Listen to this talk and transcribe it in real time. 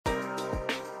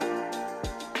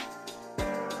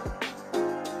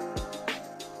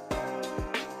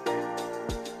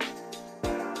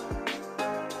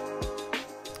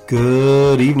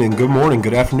Good evening, good morning,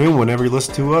 good afternoon, whenever you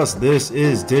listen to us. This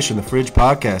is Dish in the Fridge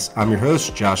Podcast. I'm your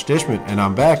host, Josh Dishman, and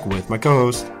I'm back with my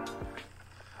co-host.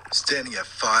 Standing at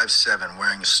 5'7",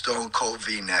 wearing a stone-cold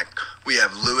V-neck, we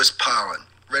have Lewis Pollen,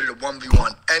 ready to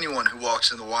 1v1 anyone who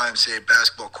walks in the YMCA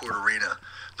basketball court arena,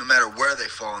 no matter where they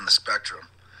fall on the spectrum.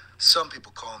 Some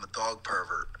people call him a dog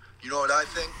pervert. You know what I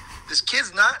think? This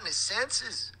kid's not in his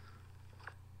senses.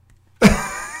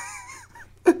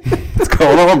 What's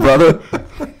going on, brother?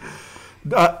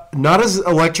 Not as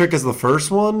electric as the first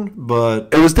one, but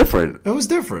It was different. That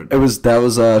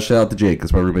was shout out to Jake.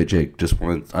 That's my roommate Jake.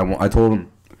 I told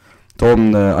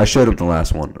him I showed him the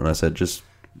last one, and I said just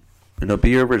be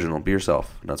your original, be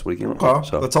yourself. And that's what he came up with.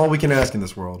 So that's all we can ask in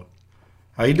this world.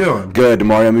 How you doing? Good. The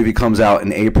Mario movie comes out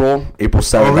in April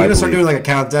 7th. We're gonna start doing like a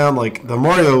countdown, like the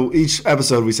Mario. Each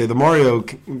episode we say the Mario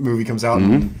movie comes out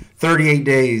in 38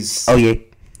 days. Oh yeah.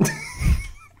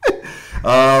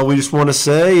 We just want to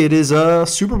say it is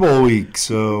Super Bowl week,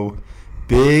 so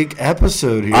big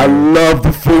episode here. I love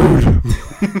the food.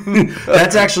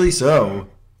 That's actually so.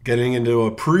 Getting into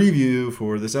a preview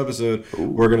for this episode,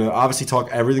 we're going to obviously talk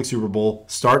everything Super Bowl.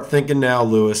 Start thinking now,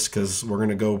 Lewis, because we're going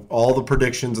to go all the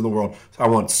predictions in the world. So I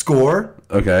want score.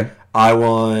 Okay. I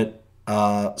want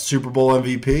Super Bowl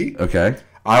MVP. Okay.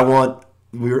 I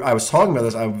was talking about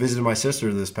this. I visited my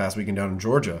sister this past weekend down in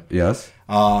Georgia. Yes.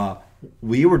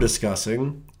 We were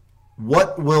discussing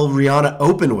what will Rihanna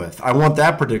open with. I want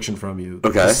that prediction from you.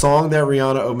 Okay. The song that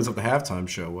Rihanna opens up the halftime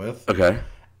show with. Okay.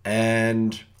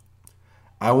 And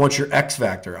I want your X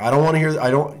Factor. I don't want to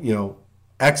hear.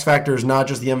 X Factor is not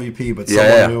just the MVP, but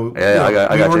someone who I we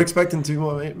got weren't you. expecting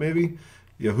to maybe.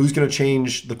 Who's going to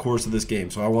change the course of this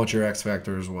game? So I want your X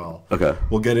Factor as well. Okay.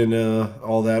 We'll get into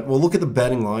all that. We'll look at the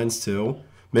betting lines too.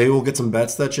 Maybe we'll get some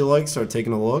bets that you like. Start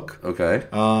taking a look. Okay.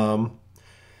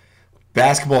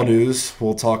 Basketball news.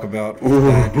 We'll talk about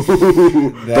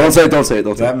Don't say it.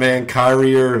 that man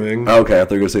Kyrie Irving. Okay, I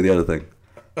thought you were going to say the other thing.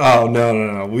 Oh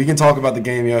no. We can talk about the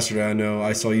game yesterday. I know.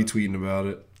 I saw you tweeting about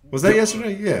it. Was that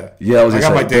yesterday? Yeah. Yeah, I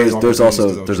got my days. There's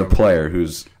a player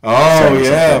who's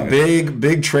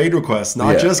big trade request.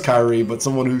 Not just Kyrie, but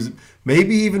someone who's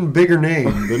maybe even bigger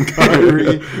name than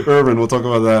Kyrie Irving. We'll talk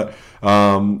about that.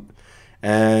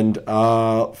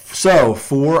 So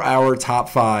for our top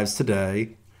fives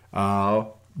today,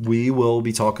 we will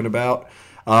be talking about.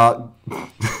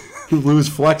 Lou's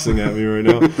flexing at me right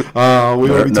now. We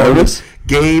will be talking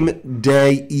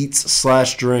Gameday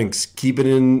eats/drinks. Keep it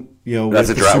in. That's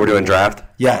a draft. We're doing draft.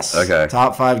 Yes. Okay.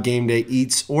 Top 5 Gameday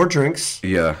eats or drinks.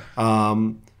 Yeah.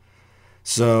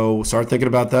 So start thinking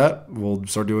about that. We'll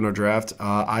start doing our draft.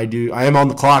 I am on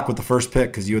the clock with the first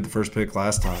pick because you had the first pick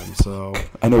last time. So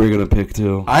I know you're gonna pick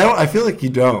too. I feel like you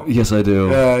don't. Yes, I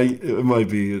do. It might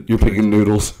be. You're picking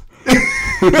noodles.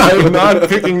 I'm not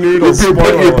picking noodles. You're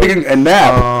picking a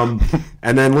nap.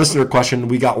 And then listener question.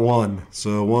 We got one.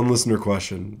 So one listener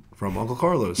question from Uncle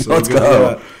Carlos. So let's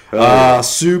go.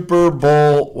 Super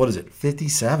Bowl. What is it?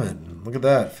 57. Look at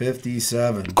that.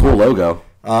 57. Cool logo.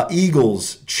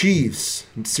 Eagles, Chiefs,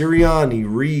 Sirianni,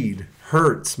 Reed,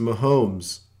 Hurts,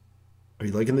 Mahomes. Are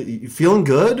you liking you feeling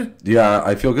good? Yeah,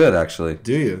 I feel good actually.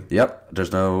 Do you? Yep.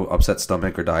 There's no upset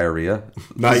stomach or diarrhea.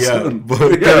 Not yet.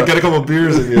 But get a couple of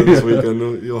beers in you this weekend.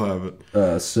 You'll have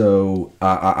it. So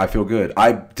I feel good.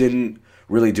 I didn't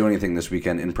really do anything this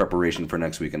weekend in preparation for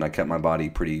next weekend. I kept my body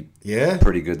pretty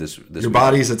good this Your weekend.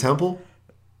 body's a temple?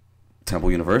 Temple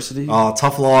University.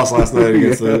 Tough loss last night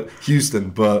against Houston,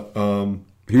 but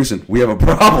Houston, we have a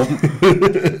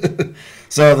problem.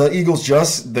 So the Eagles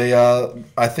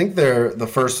I think they're the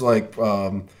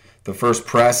first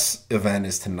press event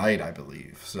is tonight, I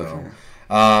believe. So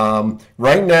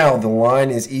right now the line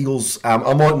is Eagles.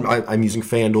 I'm using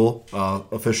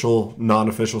FanDuel, official,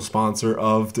 non-official sponsor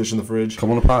of Dish in the Fridge. Come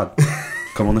on the pod.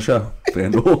 Come on the show.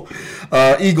 FanDuel.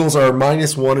 Eagles are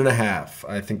 -1.5.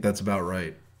 I think that's about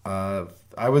right. I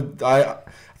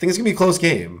think it's gonna be a close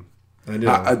game. I do.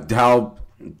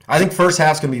 I think first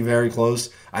half's gonna be very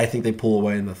close. I think they pull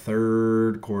away in the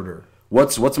third quarter.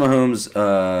 What's Mahomes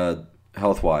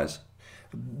health wise?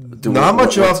 Not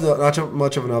much of an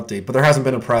update, but there hasn't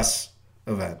been a press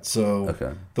event, so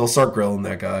they'll start grilling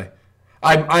that guy.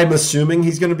 I'm assuming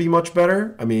he's going to be much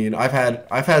better. I mean, I've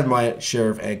had my share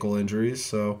of ankle injuries,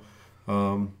 so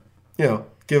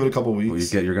give it a couple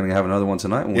weeks. You're going to have another one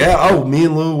tonight. Me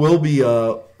and Lou will be.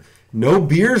 No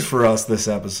beers for us this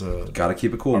episode. Got to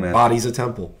keep it cool, man. Body's a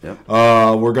temple. Yep.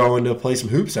 We're going to play some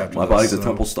hoops after My body's a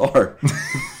temple star.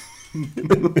 We're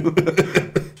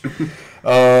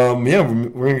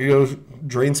going to go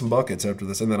drain some buckets after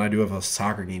this. And then I do have a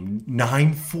soccer game.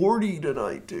 9:40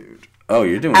 tonight, dude. Oh,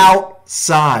 you're doing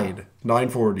outside.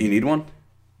 9:40. You need one?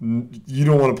 You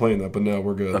don't want to play in that, but no,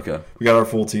 we're good. Okay. We got our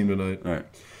full team tonight. All right.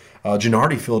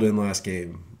 Gennardi filled in last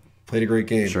game. Played a great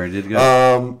game. Sure, he did good.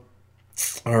 All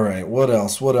right. What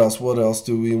else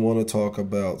do we want to talk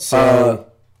about? So,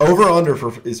 over under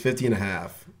is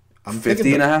 50.5. I'm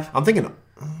 50.5? I'm thinking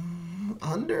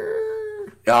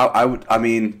under. I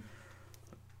mean,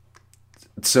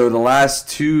 so the last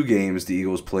 2 games the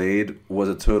Eagles played was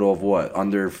a total of what?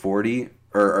 Under 40?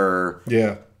 Or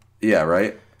Yeah. Yeah,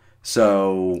 right?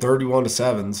 So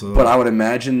 31-7. So, but I would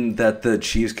imagine that the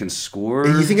Chiefs can score.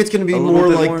 you think it's going to be more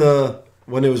like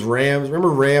when it was Rams? Remember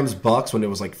Rams Bucks when it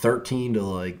was like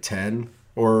 13-10,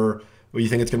 or you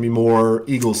think it's going to be more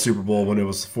Eagles Super Bowl when it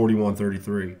was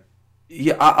 41-33?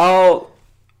 Yeah, I'll.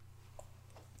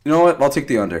 You know what? I'll take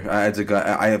the under. I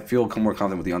feel more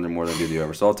confident with the under more than I do the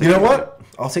over. So I'll take. You know what?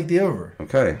 I'll take the over.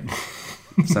 Okay.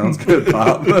 Sounds good,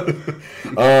 Bob.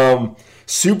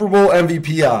 Super Bowl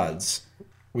MVP odds.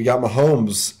 We got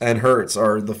Mahomes and Hurts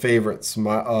are the favorites.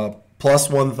 Plus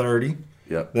 130.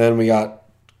 Yep. Then we got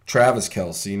Travis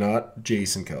Kelce, not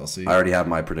Jason Kelce. I already have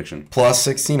my prediction. Plus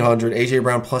 1,600. A.J.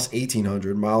 Brown plus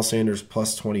 1,800. Miles Sanders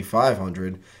plus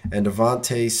 2,500. And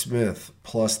Devontae Smith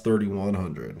plus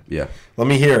 3,100. Yeah. Let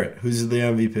me hear it. Who's the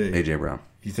MVP? A.J. Brown.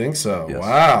 You think so? Yes.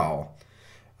 Wow.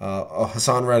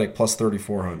 Hassan Reddick plus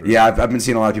 3,400. Yeah, I've been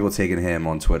seeing a lot of people taking him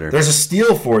on Twitter. There's a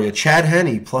steal for you. Chad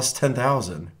Henne plus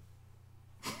 10,000.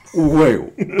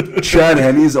 Wait, Chad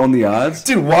Henne's on the odds?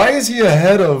 Dude, why is he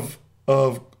ahead of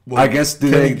I guess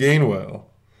Kenny Gainwell?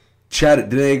 Chad,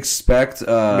 did they expect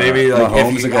Maybe like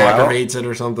Mahomes if to he go out? aggravates it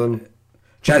or something?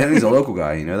 Chad Henne's a local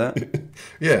guy, you know that?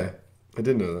 Yeah, I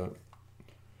did know that.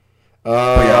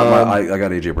 But yeah, I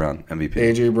got A.J. Brown, MVP.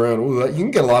 A.J. Brown. Ooh, you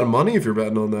can get a lot of money if you're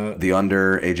betting on that. The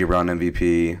under, A.J. Brown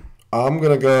MVP. I'm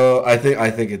going to go, I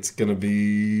think it's going to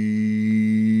be,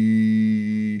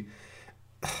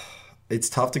 it's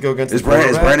tough to go against Is the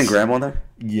quarterbacks. Brandon Graham on there?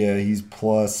 Yeah, he's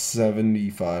plus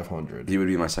 7,500. He would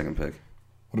be my second pick.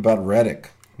 What about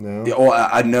Reddick? No? Yeah, well,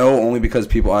 I know only because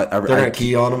people... They're going to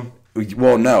key on him?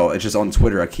 Well, no, it's just on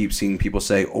Twitter. I keep seeing people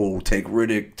say, "Oh, take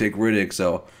Riddick."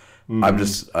 So I'm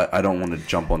just, I don't want to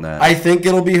jump on that. I think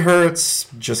it'll be Hurts,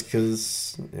 just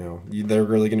because they're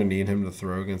really going to need him to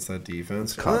throw against that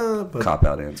defense. Cop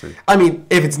out answer. I mean,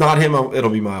 if it's not him, it'll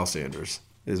be Miles Sanders.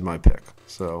 Is my pick.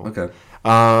 So Okay.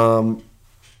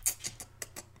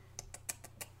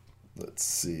 Let's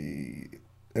see.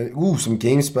 Ooh, some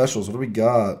game specials. What do we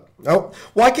got? Oh,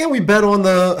 why can't we bet on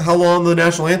how long the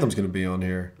national anthem's going to be on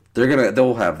here?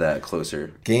 They'll have that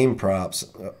closer. Game props.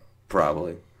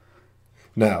 Probably.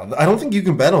 No, I don't think you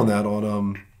can bet on that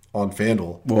on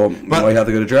FanDuel. Well, but might have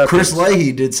to go to DraftKings. Chris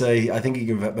Leahy did say I think you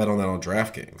can bet on that on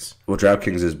DraftKings. Well,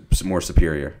 DraftKings is more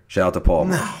superior. Shout out to Paul.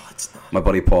 No, it's not. My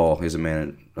buddy Paul, he's a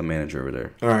manager over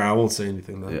there. All right, I won't say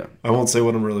anything then. Yeah. I won't say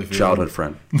what I'm really feeling. Childhood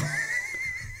friend.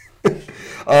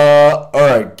 All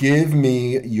right, give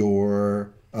me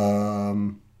your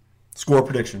score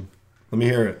prediction. Let me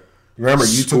hear it. Remember,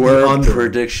 you took the under.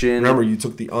 Prediction. Remember, you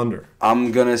took the under.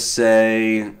 I'm gonna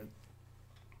say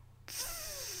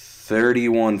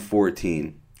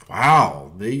 31-14.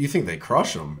 Wow, you think they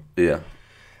crush them? Yeah.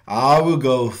 I will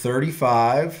go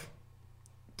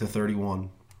 35-31.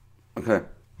 Okay. I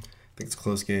think it's a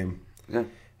close game. Okay.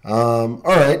 All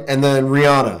right, and then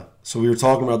Rihanna. So we were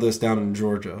talking about this down in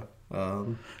Georgia.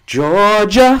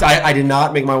 Georgia. I did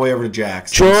not make my way over to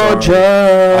Jack's.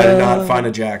 Georgia. I did not find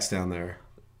a Jack's down there.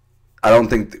 I don't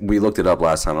think we looked it up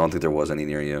last time. I don't think there was any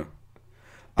near you.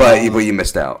 But you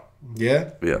missed out.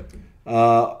 Yeah? Yeah.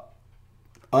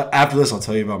 After this, I'll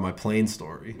tell you about my plane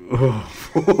story.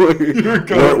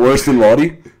 Worse than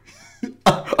Lottie?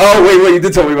 Oh, wait, you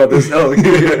did tell me about this. Oh,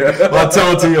 yeah. Well, I'll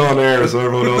tell it to you on air so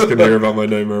everyone else can hear about my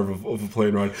nightmare of a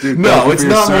plane ride. Dude, no, it's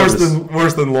not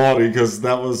worse than Lottie because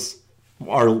that was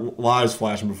our lives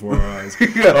flashing before our eyes.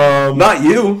 Not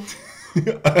you.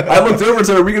 I looked over and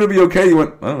said, "Are we going to be okay?" You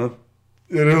went, "I don't know."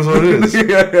 It is what it is.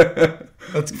 Yeah.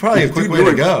 That's probably a quick way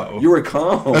to go. You were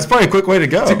calm. That's probably a quick way to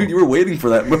go. Dude, you were waiting for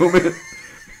that moment.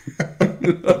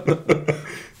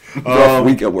 Rough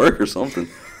week at work or something.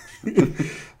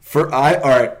 All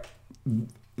right.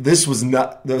 This was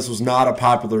not a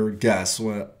popular guess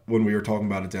when we were talking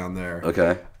about it down there.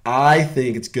 Okay. I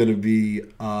think it's going to be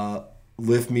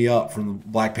 "Lift Me Up" from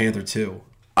Black Panther 2.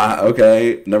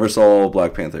 Okay. Never saw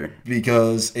Black Panther.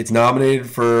 Because it's nominated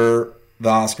for the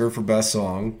Oscar for Best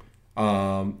Song.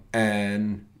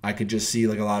 And I could just see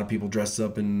like a lot of people dressed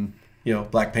up in,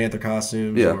 Black Panther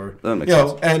costumes. Yeah, or, that makes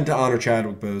sense. And to honor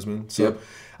Chadwick Boseman. So,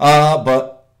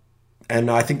 yep. And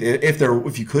I think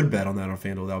if you could bet on that on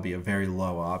FanDuel, that would be a very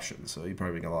low option. So you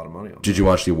probably make a lot of money on it. Did you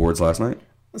watch the awards last night?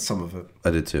 Some of it. I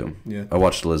did too. Yeah. I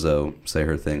watched Lizzo say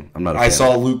her thing. I'm not. I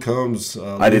saw Luke Combs.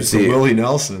 I did see Willie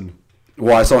Nelson.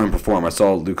 Well, I saw him perform. I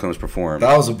saw Luke Combs perform.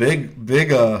 That was a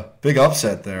big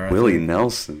upset there. Willie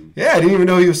Nelson. Yeah, I didn't even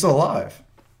know he was still alive.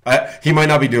 He might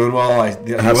not be doing well.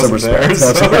 He have some respect.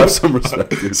 Have some respect.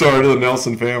 Dude. Sorry to the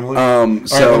Nelson family. All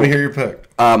right, let me hear your pick.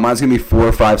 Mine's gonna be 4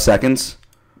 or 5 seconds.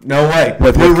 No way.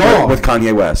 We're wrong with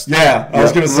Kanye West. Yeah, I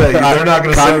was gonna say they're not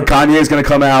gonna. Kanye's gonna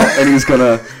come out and he's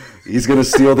gonna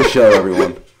steal the show.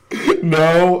 Everyone.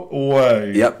 No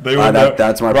way. Yep.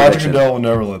 That's my Roger prediction. Goodell will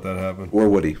never let that happen. Or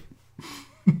Woody.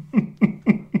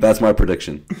 That's my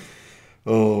prediction.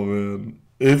 Oh man!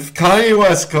 If Kanye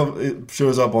West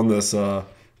shows up on this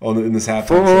in this halftime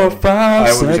 4 or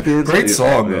 5 seconds. Great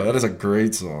song though. That is a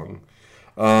great song.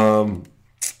 All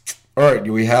right,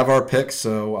 we have our picks.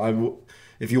 So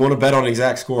if you want to bet on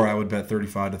exact score, I would bet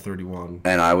 35-31.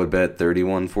 And I would bet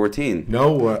 31-14.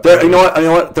 No way. You know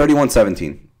what?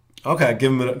 31-17. Okay,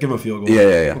 give him a field goal.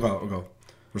 Yeah. Okay.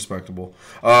 Respectable.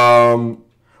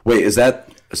 Wait, is that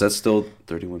still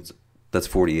 31? That's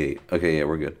 48. Okay, yeah,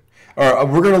 we're good. All right,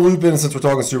 we're going to loop in, since we're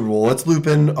talking Super Bowl, let's loop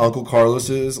in Uncle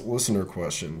Carlos's listener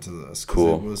question to this.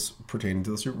 Cool. It was pertaining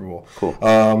to the Super Bowl. Cool.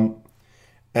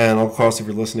 And Uncle Carlos, if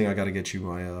you're listening, I got to get you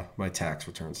my tax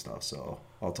return stuff, so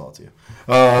I'll talk to you.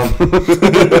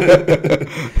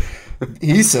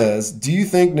 He says, do you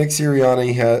think Nick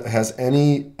Sirianni has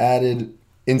any added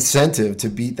incentive to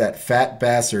beat that fat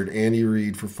bastard Andy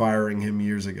Reid for firing him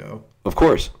years ago? Of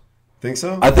course. Think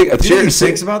so? I think he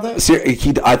thinks about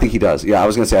that. I think he does. Yeah, I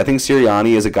was gonna say I think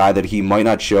Sirianni is a guy that he might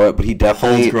not show it, but he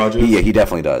definitely holds grudges. Yeah, he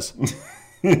definitely does.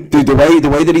 Dude, the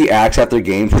way that he acts after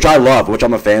games, which I love, which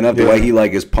I'm a fan of, the way he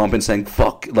is pumping, saying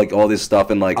 "fuck" all this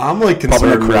stuff, and I'm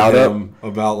concerned with him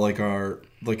about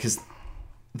his.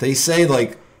 They say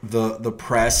the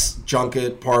press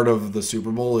junket part of the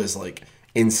Super Bowl is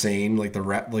insane.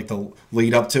 The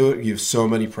lead up to it, you have so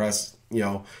many press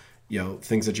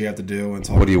things that you have to do and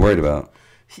talk. What are you worried about?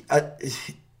 I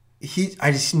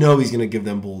just know he's gonna give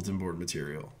them bulletin board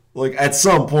material. At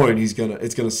some point it's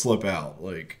gonna slip out.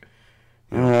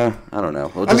 I don't know.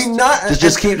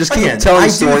 Just keep telling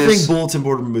stories. I do think bulletin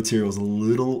board material is a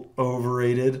little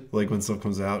overrated. When stuff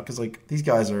comes out, because these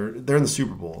guys they're in the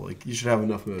Super Bowl. You should have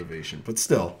enough motivation. But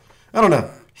still, I don't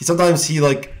know. Sometimes he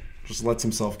just lets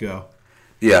himself go.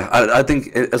 Yeah, I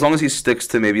think as long as he sticks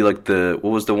to maybe what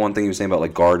was the one thing he was saying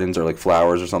about gardens or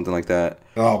flowers or something like that.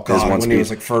 Oh God, when he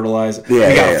was fertilize. Yeah,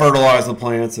 you gotta fertilize the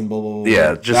plants and blah blah blah.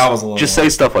 Yeah, just say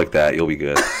stuff like that. You'll be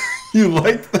good. You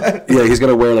like that? Yeah, he's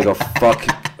gonna wear a fuck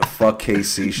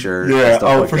KC shirt. Yeah,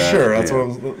 stuff for that. Sure. That's what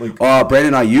I'm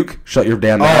Brandon Ayuk, shut your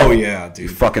damn mouth. Oh yeah, dude, you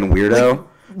fucking weirdo.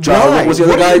 What was the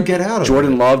other guy? Get out of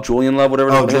Julian Love, whatever.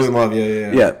 Oh, Julian Love,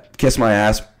 yeah. Yeah, kiss my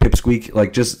ass,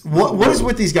 pipsqueak, just. What is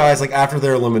with these guys? After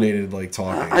they're eliminated,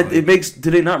 talking. It makes. Do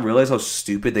they not realize how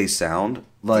stupid they sound?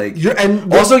 You're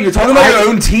talking about your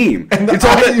own team. And the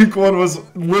Ayuk one was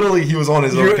literally he was on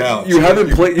his own couch. You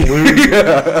haven't played.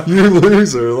 You're a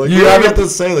loser. You have to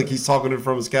say he's talking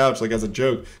from his couch as a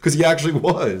joke because he actually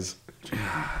was.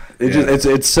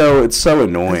 It's so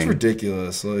annoying. It's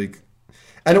ridiculous.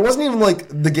 And it wasn't even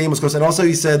the game was close. And also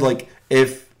he said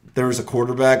if there was a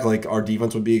quarterback, our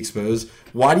defense would be exposed.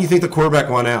 Why do you think the quarterback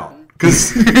went out?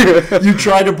 Because you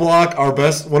tried to block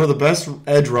one of the best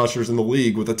edge rushers in the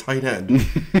league with a tight end.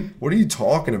 What are you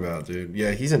talking about, dude?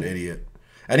 Yeah, he's an idiot.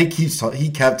 And he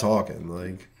kept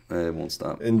talking. It won't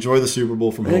stop. Enjoy the Super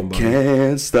Bowl from home, buddy.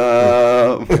 Can't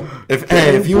stop.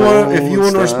 If you want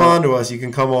to respond to us, you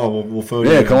can come on. We'll phone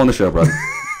you. Yeah, come on the show, brother.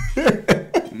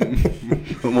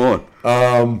 Come on.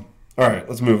 All right,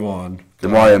 let's move on. The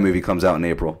Mario movie comes out in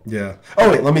April. Yeah. Oh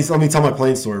wait, let me tell my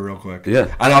plane story real quick.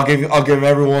 Yeah. And I'll give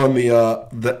everyone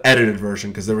the edited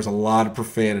version because there was a lot of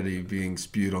profanity being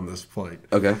spewed on this flight.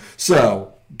 Okay.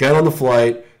 So get on the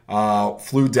flight.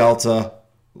 Flew Delta.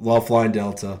 Love flying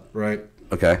Delta. Right.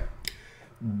 Okay.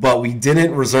 But we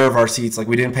didn't reserve our seats.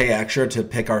 We didn't pay extra to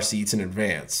pick our seats in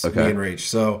advance. Okay. Me and Rach.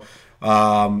 So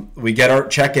we get our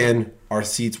check-in. Our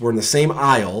seats were in the same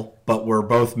aisle, but we're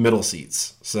both middle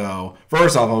seats. So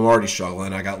first off, I'm already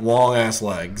struggling. I got long ass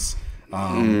legs.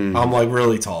 I'm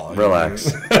really tall.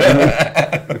 Relax.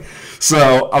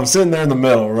 So I'm sitting there in the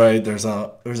middle, right? There's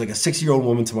a 6-year-old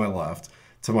woman to my left.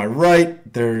 To my right,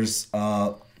 there's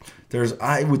I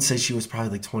would say she was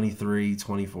probably 23,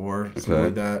 24, something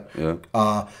like that. Yeah.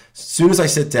 As soon as I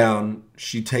sit down,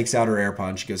 she takes out her AirPod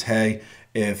and she goes, "Hey,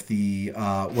 if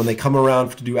when they come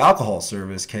around to do alcohol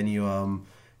service, can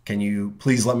you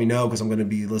please let me know because I'm going to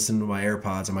be listening to my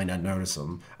AirPods. I might not notice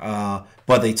them."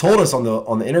 But they told us on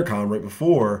the intercom right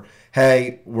before,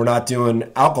 "Hey, we're not doing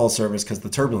alcohol service because the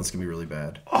turbulence can be really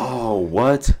bad." Oh,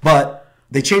 what? But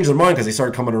they changed their mind because they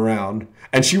started coming around.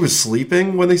 And she was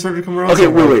sleeping when they started coming around. Okay,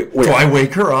 so wait. Do I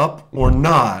wake her up or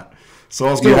not? So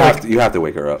I was You going to you have to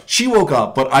wake her up. She woke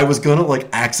up, but I was going to like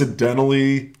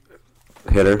accidentally,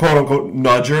 Hit her. quote unquote,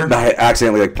 nudge her. No, I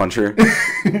accidentally like punch her.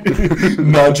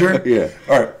 Nudge her. Yeah.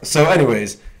 All right. So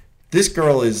anyways, this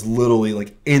girl is literally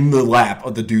like in the lap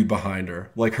of the dude behind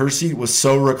her. Like her seat was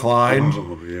so reclined.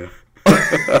 Oh yeah.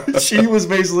 She was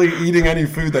basically eating any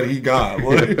food that he got.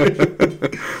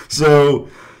 Like, so,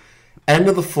 end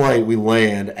of the flight, we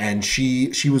land, and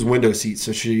she was window seat,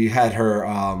 so she had her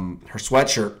her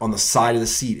sweatshirt on the side of the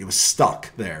seat. It was stuck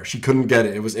there. She couldn't get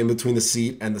it. It was in between the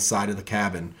seat and the side of the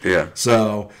cabin. Yeah.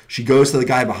 So she goes to the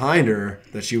guy behind her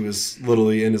that she was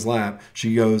literally in his lap.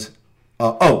 She goes,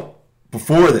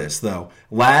 before this though,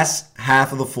 last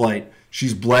half of the flight,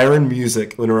 she's blaring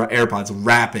music in her AirPods,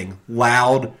 rapping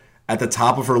loud at the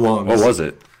top of her lungs. What was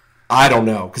it? I don't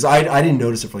know, because I didn't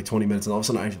notice it for like 20 minutes, and all of a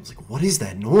sudden I was like, what is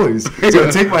that noise? So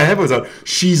I take my headphones out.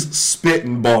 She's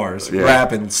spitting bars,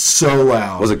 rapping so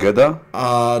loud. Was it good, though?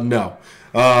 No.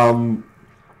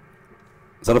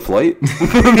 Is that a flight?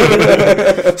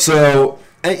 So,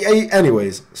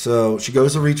 anyways, so she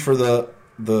goes to reach for the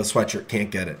sweatshirt,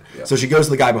 can't get it. Yeah. So she goes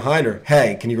to the guy behind her,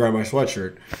 hey, can you grab my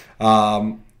sweatshirt?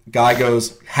 Guy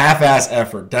goes, half-ass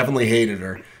effort, definitely hated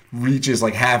her. Reaches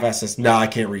like half-ass, says, no, I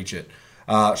can't reach it.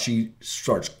 She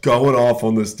starts going off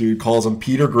on this dude, calls him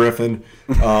Peter Griffin.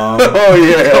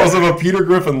 Calls him a Peter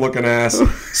Griffin looking ass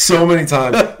so many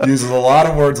times. Uses a lot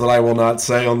of words that I will not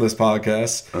say on this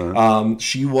podcast.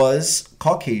 She was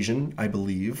Caucasian, I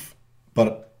believe,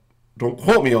 but don't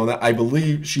quote me on that. I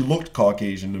believe she looked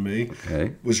Caucasian to me.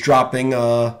 Okay. Was dropping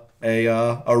a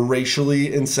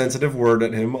racially insensitive word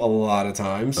at him a lot of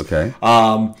times. Okay.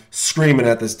 Screaming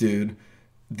at this dude.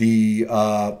 One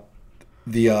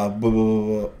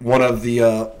of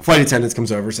the flight attendants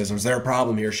comes over, says, "Is there a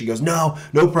problem here?" She goes, "No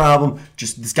problem.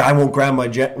 Just this guy won't grab my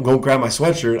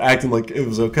sweatshirt," acting like it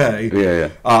was okay.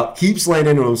 Yeah. Keeps laying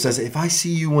into him. Says, "If I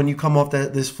see you when you come off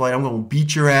this flight, I'm going to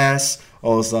beat your ass."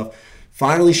 All this stuff.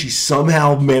 Finally, she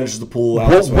somehow manages to pull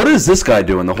out. What is this guy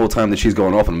doing the whole time that she's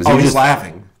going off on him? He's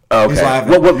laughing. Okay. He's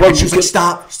laughing. What, and she's like,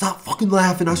 "Stop fucking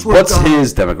laughing! I swear." What's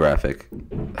his demographic?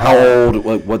 How old?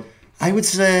 What? I would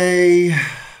say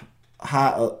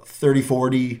 30,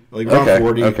 40, like around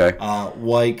 40. Okay.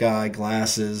 White guy,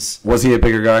 glasses. Was he a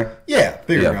bigger guy? Yeah,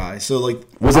 bigger guy. So, like,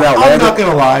 was it outlandish? I'm not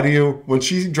going to lie to you. When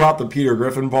she dropped the Peter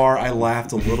Griffin bar, I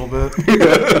laughed a little bit.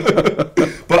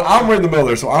 But I'm right in the middle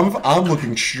there, so I'm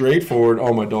looking straight forward.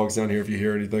 Oh, my dog's down here if you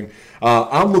hear anything.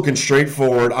 I'm looking straight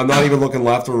forward. I'm not even looking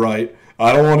left or right.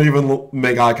 I don't want to even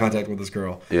make eye contact with this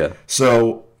girl. Yeah.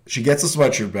 So she gets the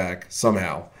sweatshirt back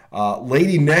somehow.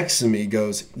 Lady next to me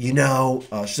goes,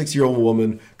 6-year-old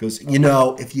woman goes,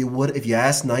 if you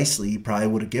asked nicely, he probably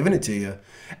would have given it to you.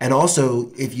 And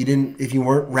also, if you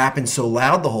weren't rapping so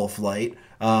loud the whole flight,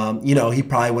 he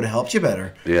probably would have helped you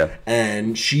better. Yeah.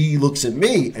 And she looks at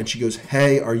me and she goes,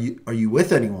 "Hey, are you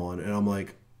with anyone?" And I'm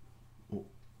like,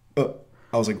 I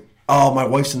was like, "Oh, my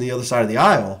wife's on the other side of the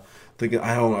aisle." Thinking,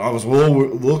 I don't know. I was a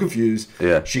little confused.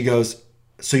 Yeah. She goes,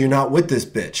 "So you're not with this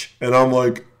bitch?" And I'm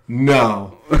like,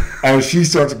 "No." And she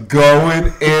starts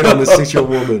going in on the 6-year-old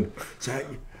woman. So,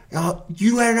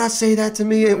 you better not say that to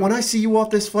me. When I see you off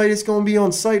this flight, it's going to be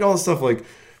on site, all this stuff. Like,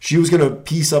 she was going to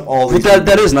piece up all these.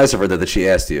 That is nice of her that she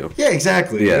asked you. Yeah,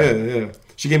 exactly. Yeah.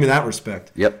 She gave me that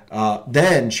respect. Yep.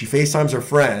 Then she FaceTimes her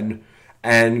friend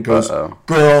and goes,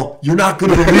 "Girl, you're not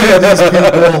going to believe these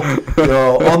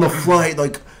people on the flight.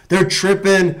 Like, they're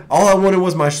tripping. All I wanted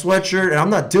was my sweatshirt, and I'm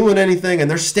not doing anything,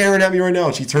 and they're staring at me right now."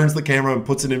 And she turns the camera and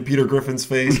puts it in Peter Griffin's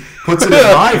face, puts it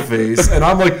in my face, and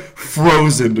I'm like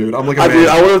frozen, dude. I'm like,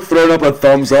 I would have thrown up a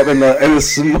thumbs up and a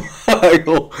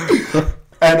smile.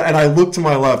 And I look to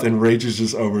my left, and Rach is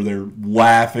just over there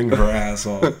laughing her ass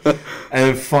off.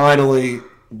 And finally,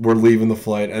 we're leaving the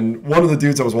flight, and one of the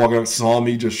dudes I was walking up saw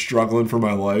me just struggling for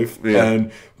my life,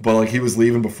 but he was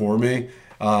leaving before me.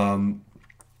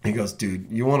 He goes, "Dude,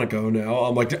 you want to go now?"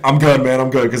 I'm like, "I'm good, man.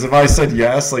 I'm good." Because if I said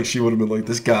yes, like, she would have been like,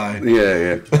 "This guy."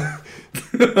 Yeah.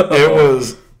 It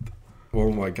was,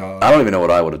 oh my God. I don't even know what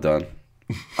I would have done.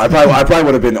 I probably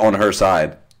would have been on her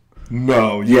side.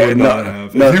 No, you would not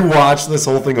have. If you watched this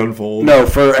whole thing unfold. No,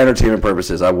 for entertainment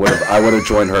purposes, I would have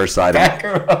joined her side. Back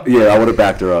her up. Yeah, I would have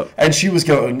backed her up. And she was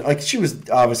going, like, she was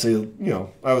obviously,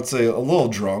 I would say a little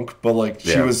drunk, but, like,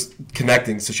 she was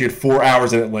connecting. So she had 4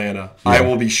 hours in Atlanta. Yeah. I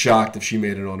will be shocked if she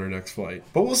made it on her next flight.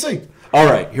 But we'll see. All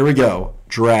right, here we go.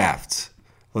 Draft.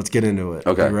 Let's get into it.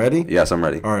 Okay. You ready? Yes, I'm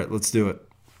ready. All right, let's do it.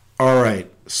 All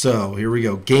right, so here we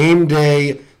go. Game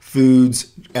day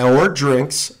foods or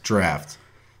drinks draft.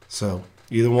 So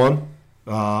either one.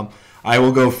 I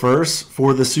will go first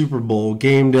for the Super Bowl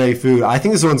game day food. I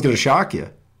think this one's going to shock you.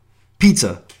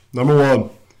 Pizza, number one.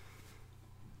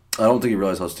 I don't think you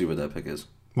realize how stupid that pick is.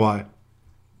 Why?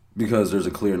 Because there's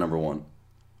a clear number one.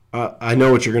 I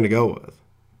know what you're going to go with.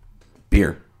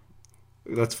 Beer.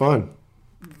 That's fine.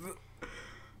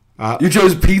 You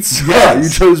chose pizza. Yes. You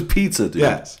chose pizza, dude.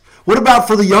 Yes. What about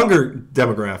for the younger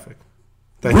demographic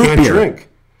that Root can't beer. drink?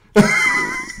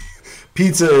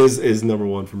 Pizza is number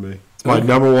one for me. It's my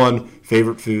number one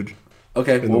favorite food.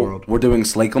 Okay, in the world. We're doing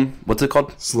Slakem. What's it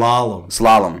called?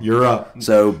 Slalom. You're up.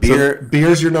 So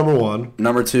beer's your number one.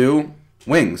 Number two,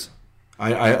 wings.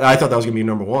 I thought that was gonna be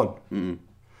number one. Mm-mm.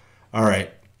 All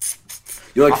right.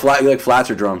 You like flats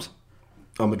or drums?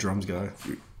 I'm a drums guy.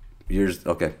 Yours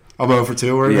okay. I'm 0 for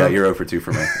 2 right now. Yeah, you're 0 for 2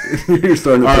 for me. You're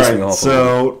starting to All piss me right. off.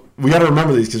 So we got to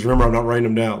remember these because remember I'm not writing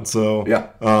them down. So yeah.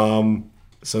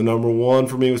 So number one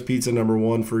for me was pizza. Number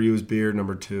one for you was beer.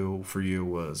 Number two for you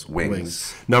was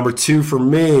wings. Number two for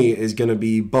me is going to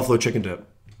be buffalo chicken dip.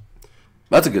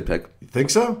 That's a good pick. You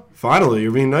think so? Finally,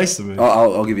 you're being nice to me.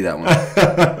 I'll give you that one.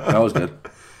 That was good.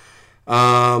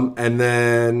 And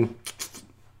then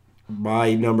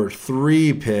my number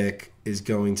 3 pick is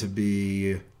going to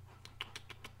be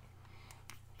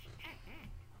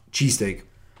cheesesteak.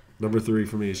 Number 3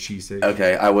 for me is cheesesteak.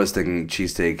 Okay, I was thinking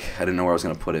cheesesteak. I didn't know where I was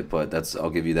going to put it, but I'll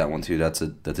give you that one too. That's a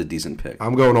decent pick.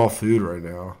 I'm going all food right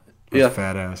now. Yeah.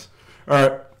 Fat ass. All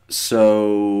right.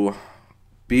 So,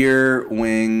 beer,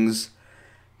 wings.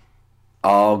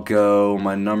 I'll go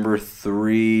my number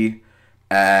 3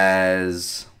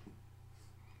 as...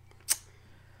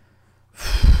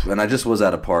 And I just was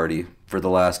at a party for the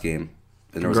last game.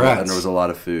 And there was a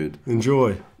lot of food.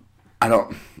 Enjoy.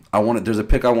 There's a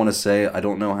pick I want to say. I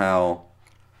don't know how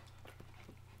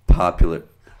popular.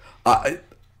 I'm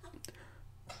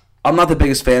not the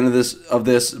biggest fan of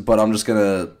this, but I'm just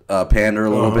gonna pander a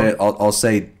little bit. I'll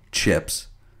say chips.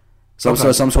 Some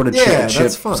sort of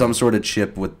chip, some sort of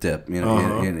chip with dip. You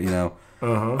know.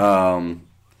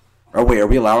 Or wait, are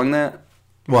we allowing that?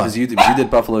 What? Because you did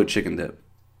buffalo chicken dip.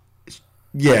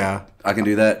 Yeah, I can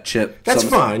do that. Chip. That's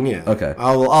fine. Yeah. Okay.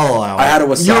 I'll allow it. I had a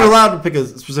wasabi. You're allowed to pick a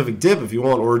specific dip if you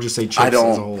want, or just say chips. I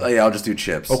don't. As a whole. Yeah, I'll just do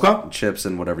chips. Okay. Chips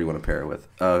and whatever you want to pair it with.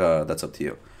 That's up to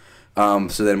you.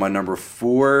 So then my number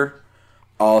 4,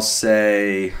 I'll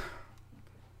say.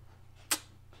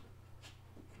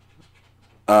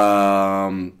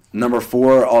 Number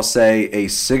 4, I'll say a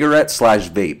cigarette /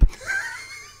 vape.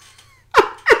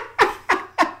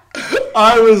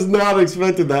 I was not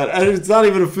expecting that, and it's not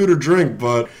even a food or drink,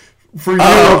 but for you,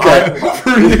 okay.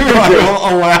 I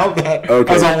will allow that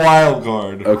as a wild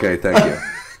card. Okay, thank you.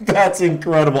 That's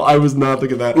incredible. I was not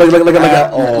thinking that.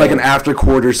 Like an after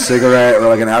quarter cigarette or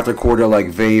like an after quarter like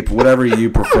vape, whatever you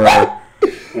prefer.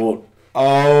 Well,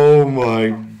 oh my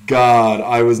God,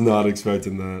 I was not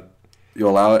expecting that. You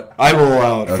allow it? I will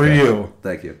allow it for you.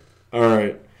 Thank you. All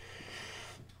right.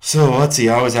 So let's see.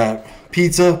 I was at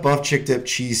pizza, buff chick dip,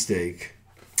 cheesesteak.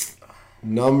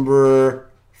 Number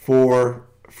 4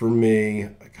 for me.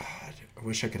 God, I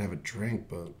wish I could have a drink,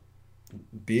 but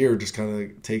beer just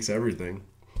kind of takes everything.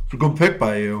 Good pick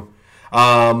by you.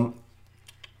 I'm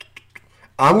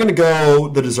going to go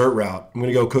the dessert route. I'm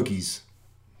going to go cookies.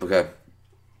 Okay.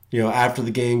 You know, after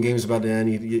the game's about to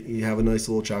end, you have a nice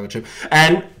little chocolate chip.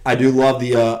 And I do love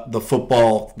the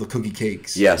football, the cookie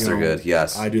cakes. Yes, they're good.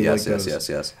 Yes. I do like those.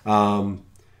 Yes.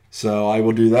 So I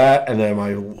will do that. And then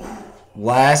my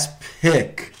last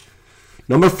pick,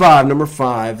 number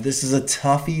 5. This is a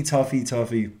toughie.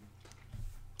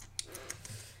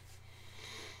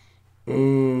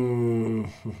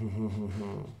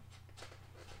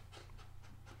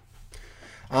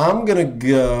 I'm going to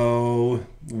go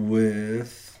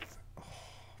with... Oh,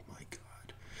 my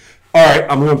God. All right,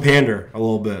 I'm going to pander a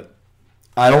little bit.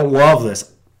 I don't love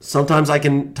this. Sometimes I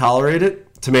can tolerate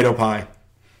it. Tomato pie.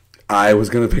 I was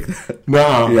going to pick that.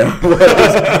 No. Yeah.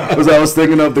 I was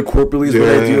thinking of the Corporalese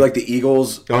where they do like the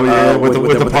Eagles. Oh, yeah, with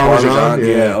the Parmesan.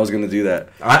 Yeah, I was going to do that.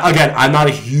 I'm not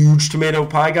a huge tomato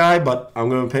pie guy, but I'm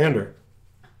going to pander.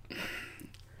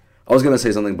 I was going to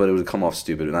say something, but it would come off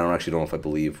stupid, and I don't actually know if I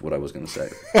believe what I was going to say.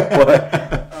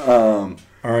 But all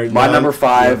right, my number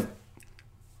 5,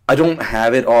 I don't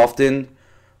have it often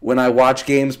when I watch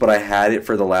games, but I had it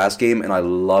for the last game, and I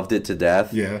loved it to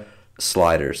death. Yeah.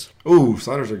 Sliders. Ooh,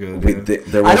 sliders are good.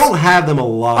 I don't have them a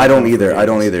lot. I don't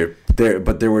either.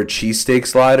 But there were cheesesteak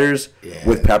sliders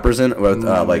with peppers in,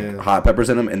 hot peppers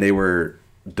in them, and they were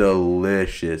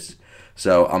delicious.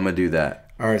 So I'm gonna do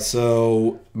that. All right.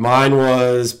 So mine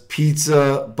was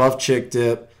pizza, buff chick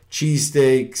dip,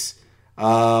 cheesesteaks.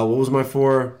 What was my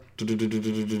 4?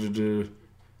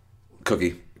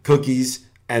 Cookies.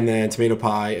 And then tomato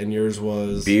pie, and yours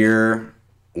was beer,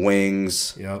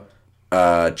 wings. Yep.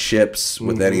 Chips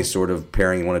with any sort of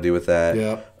pairing you want to do with that.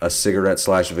 Yep. A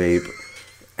cigarette/vape,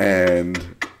 and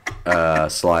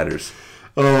sliders.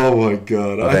 Oh my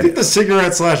god! Okay. I think the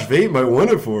cigarette/vape might win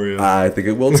it for you. I think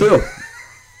it will too.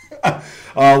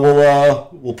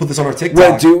 We'll put this on our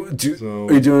TikTok. Wait,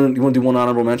 are you doing? You want to do one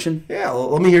honorable mention? Yeah,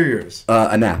 let me hear yours.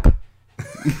 A nap.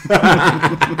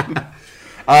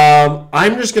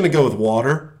 I'm just gonna go with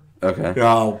water. Okay.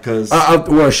 Because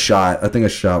or a shot. I think a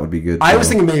shot would be good. I was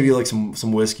thinking maybe like some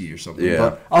whiskey or something. Yeah.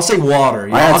 But I'll say water.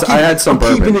 I had some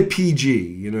bourbon. Keeping it PG.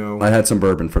 You know. I had some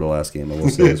bourbon for the last game. I will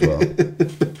say as well.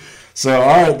 So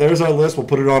all right, there's our list. We'll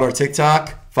put it on our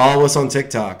TikTok. Follow us on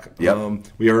TikTok. Yep.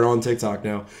 We are on TikTok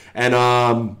now,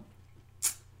 and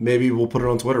maybe we'll put it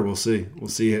on Twitter. We'll see. We'll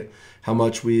see how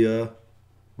much we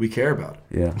care about it.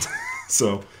 Yeah.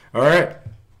 So all right.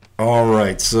 All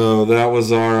right, so that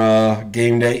was our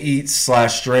game day eats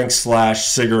 /drink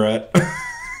 /cigarette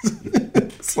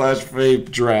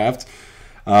 /vape draft.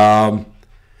 All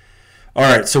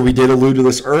right, so we did allude to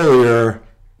this earlier.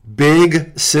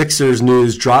 Big Sixers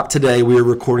news dropped today. We are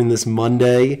recording this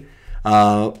Monday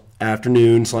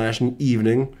afternoon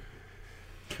 /evening.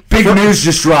 Big news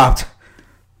just dropped.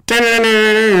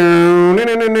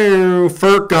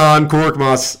 Furkan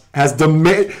Korkmaz has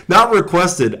not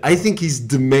requested. I think he's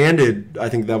demanded. I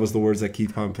think that was the words that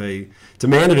Keith Pompey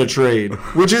demanded a trade,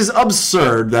 which is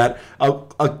absurd. That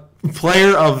a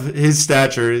player of his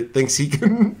stature thinks he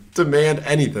can demand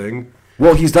anything.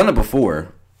 Well, he's done it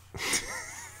before.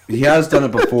 He has done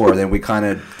it before. Then we kind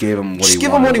of gave him what he wanted. Just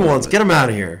give him what he wants. Get him out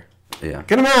of here. Yeah,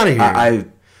 get him out of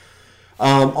here.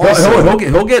 Also,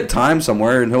 he'll get time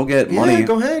somewhere and he'll get money. Yeah,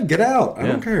 go ahead, get out. I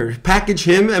don't care. Package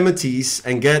him and Matisse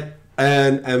and get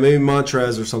and maybe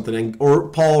Montrez or something or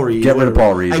Paul Reed. Get rid of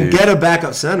Paul Reed and dude. Get a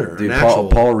backup center. Dude,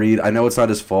 Paul Reed. I know it's not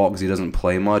his fault because he doesn't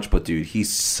play much, but dude, he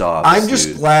sucks. I'm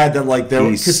just glad that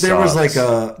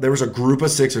there was a group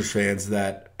of Sixers fans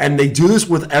and they do this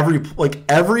with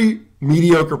every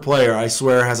mediocre player, I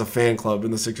swear, has a fan club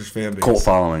in the Sixers fan base. Cult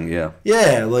following, yeah.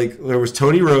 Yeah, there was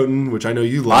Tony Roten, which I know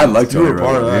you liked. I like Tony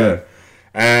Roten, yeah.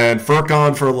 And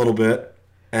Furkan for a little bit.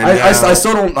 And I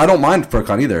still don't mind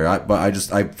Furkan either,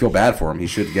 but I feel bad for him. He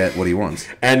should get what he wants.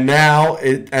 And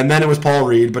then it was Paul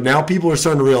Reed, but now people are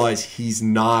starting to realize he's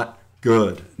not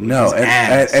good. No,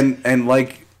 and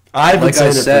like I've been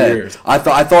saying it for years. I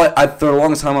thought for the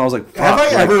longest time I was like, have I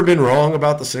ever been wrong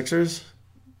about the Sixers?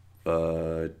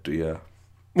 Yeah.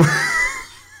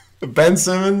 Ben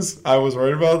Simmons, I was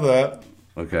right about that.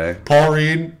 Okay. Paul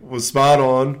Reed was spot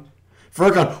on.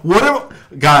 Furkan,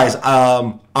 guys,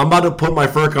 I'm about to put my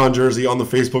Furkan jersey on the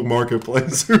Facebook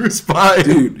Marketplace. Who's buying?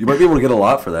 Dude, you might be able to get a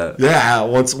lot for that. Yeah,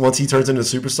 once he turns into a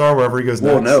superstar, wherever he goes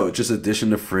next. Well, no, just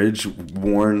addition to fridge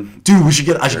worn. Dude, I should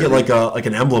get like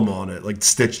an emblem on it, like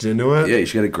stitched into it. Yeah, you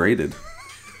should get it graded,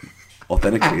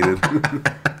 authenticated.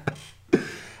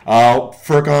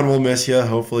 Furkan will miss you.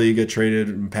 Hopefully, you get traded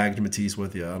and packed Matisse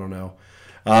with you. I don't know.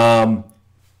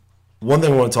 One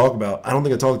thing I want to talk about. I don't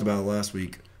think I talked about it last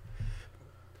week.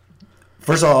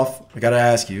 First off, I got to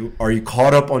ask you: are you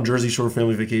caught up on Jersey Shore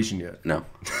Family Vacation yet? No.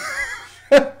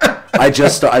 I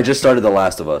just started The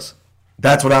Last of Us.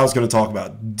 That's what I was going to talk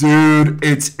about, dude.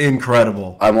 It's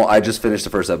incredible. I just finished the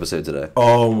first episode today.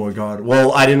 Oh my god!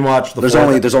 Well, I didn't watch the. There's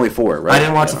only 4, right? I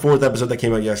didn't watch the 4th episode that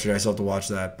came out yesterday. I still have to watch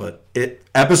that, but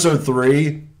episode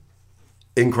 3,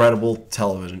 incredible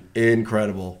television,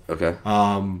 incredible. Okay.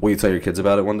 Will you tell your kids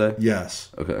about it one day? Yes.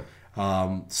 Okay.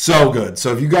 So good.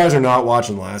 So if you guys are not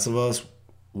watching Last of Us,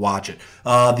 watch it.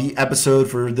 The episode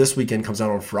for this weekend comes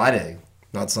out on Friday,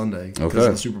 not Sunday, because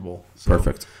of the Super Bowl. So,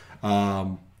 perfect.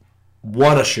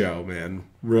 What a show, man!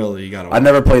 Really, you got to. I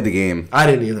never played the game. I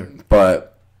didn't either,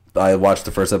 but I watched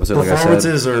the first episode.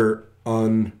 Performances are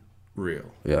unreal.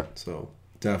 Yeah. So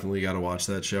definitely got to watch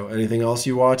that show. Anything else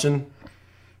you watching?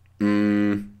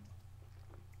 I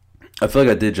feel like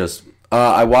I did just.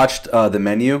 I watched The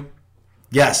Menu.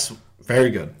 Yes, very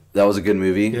good. That was a good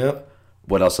movie. Yep.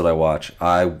 What else did I watch?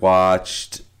 I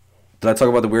watched. Did I talk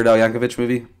about the Weird Al Yankovic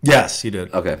movie? Yes, you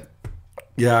did. Okay.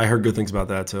 Yeah, I heard good things about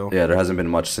that too. Yeah, there hasn't been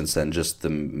much since then. Just the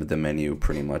Menu,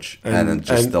 pretty much, and then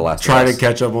just The Last. Trying to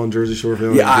catch up on Jersey Shore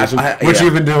Family Vacation, which which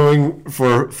you've been doing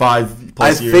for 5+ years.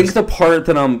 I think the part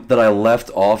that I left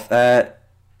off at,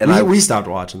 and we stopped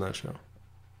watching that show.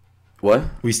 What?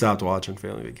 We stopped watching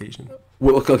Family Vacation.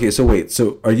 Well, okay, so wait.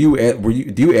 So do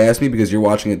you ask me because you're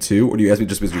watching it too, or do you ask me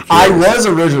just because you're curious? I was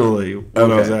originally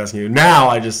when I was asking you.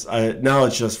 Now now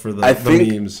it's just for the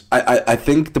memes. I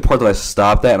think the part that I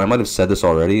stopped at, and I might have said this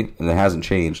already, and it hasn't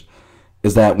changed,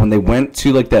 is that when they went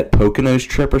to like that Poconos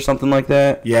trip or something like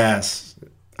that. Yes.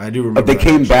 I do remember. They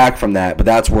came back from that, but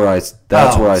that's where I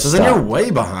stopped. So then you're way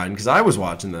behind because I was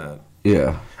watching that.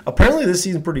 Yeah. Apparently this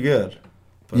season's pretty good.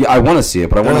 Yeah, I want to see it,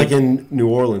 but I want like in New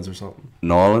Orleans or something.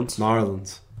 New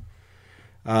Orleans.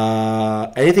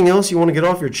 Anything else you want to get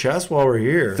off your chest while we're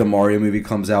here? The Mario movie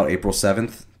comes out April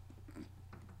 7th.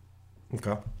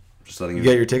 Okay. Just letting you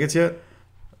get your tickets yet?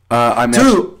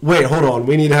 Wait, hold on.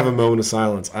 We need to have a moment of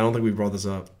silence. I don't think we brought this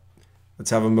up.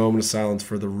 Let's have a moment of silence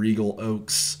for the Regal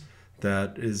Oaks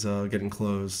that is getting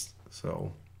closed.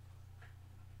 So,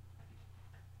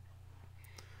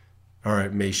 all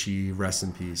right, may she rest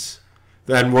in peace.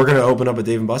 Then we're going to open up a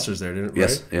Dave & Buster's there, didn't we?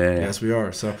 Yes, right? yeah. Yes, we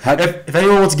are. So if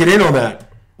anyone wants to get in on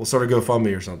that, we'll start a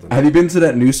GoFundMe or something. Have you been to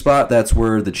that new spot that's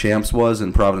where the Champs was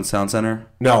in Providence Town Center?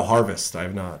 No, Harvest. I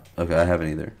have not. Okay, I haven't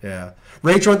either. Yeah.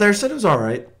 Rach went there, said it was all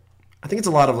right. I think it's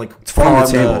a lot of like... It's farm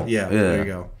to table. Yeah, there you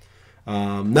go.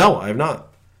 No, I have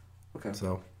not. Okay.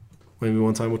 So maybe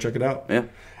one time we'll check it out. Yeah.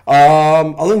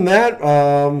 Other than that,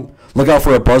 look out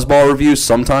for a Buzzball review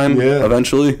sometime. Yeah.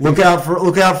 Eventually. Look out for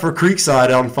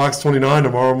Creekside on Fox 29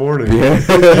 tomorrow morning. Yeah.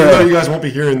 Even though you guys won't be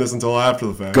hearing this until after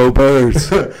the fact. Go Birds.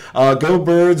 Go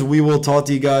Birds. We will talk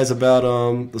to you guys about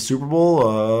the Super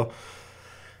Bowl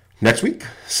next week.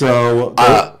 So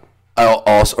I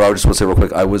just want to say real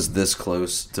quick, I was this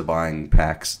close to buying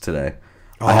packs today.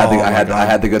 I had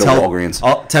to go to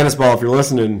Walgreens. Tennis ball, if you're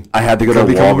listening. I had to go to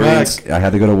Walgreens. I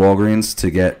had to go to Walgreens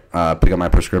to get pick up my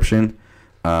prescription.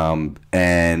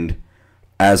 And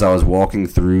as I was walking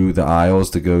through the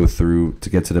aisles to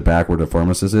get to the back where the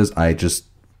pharmacist is, I just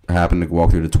happened to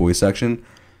walk through the toy section.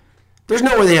 There's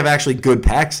no way they have actually good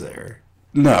packs there.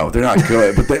 No, they're not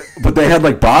good. but they had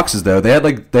like boxes though. They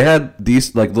had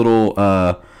these like little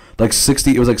like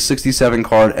 60. It was like 67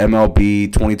 card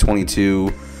MLB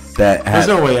 2022. There's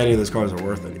no way any of those cards are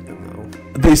worth anything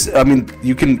though.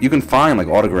 You can find like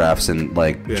autographs and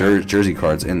like jersey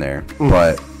cards in there,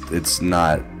 but it's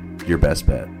not your best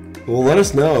bet. Well, let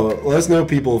us know. Let us know,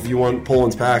 people, if you want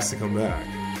Poland's packs to come back.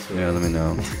 So. Yeah, let me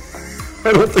know.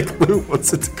 I don't think Lou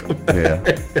wants it to come back. Yeah.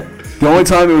 The only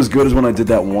time it was good is when I did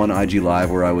that one IG live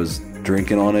where I was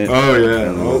drinking on it. Oh yeah,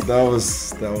 that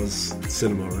was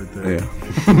cinema right there.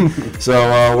 Yeah.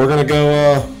 So we're gonna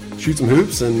go shoot some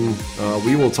hoops, and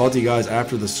we will talk to you guys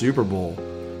after the Super Bowl.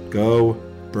 Go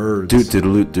Birds. Doot doot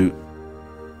doot doot.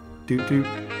 Doot doot.